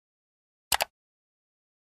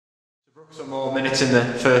Some more minutes in the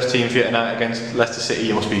first team for you tonight against Leicester City.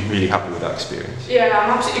 You must be really happy with that experience. Yeah,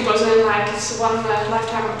 I'm absolutely buzzing. Like, it's one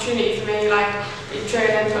lifetime opportunity for me. Like, been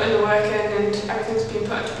training, putting the work in, and everything's been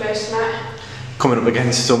put into place tonight. Coming up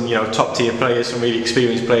against some, top tier players, some really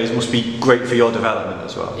experienced players, must be great for your development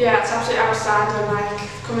as well. Yeah, it's absolutely outstanding. Like,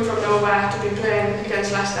 coming from nowhere to be playing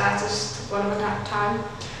against Leicester, it's just one of a time.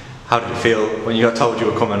 How did it feel when you got told you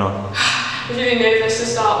were coming on? I was really nervous to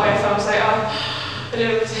start with. I was like, I don't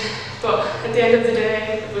know. But at the end of the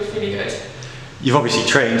day, it was really good. You've obviously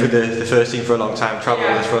trained with the first team for a long time, travelled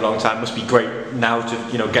with us for a long time. Must be great now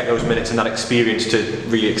to get those minutes and that experience to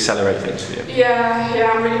really accelerate things for you.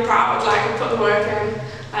 Yeah, I'm really proud. Like, I put the work in.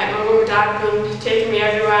 Like, my mum and dad have been taking me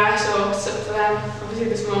everywhere, so it's up to them. Obviously,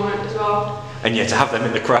 this moment as well. And yeah, to have them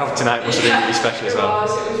in the crowd tonight must have been really special as well.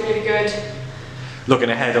 It was really good.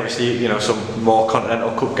 Looking ahead, obviously, some more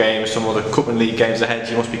Continental Cup games, some other Cup and League games ahead.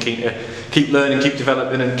 You must be keen to keep learning, keep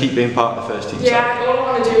developing, and keep being part of the first team. Yeah, all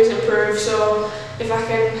I want to do is improve. So if I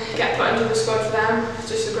can get put into the squad for them, it's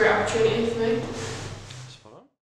just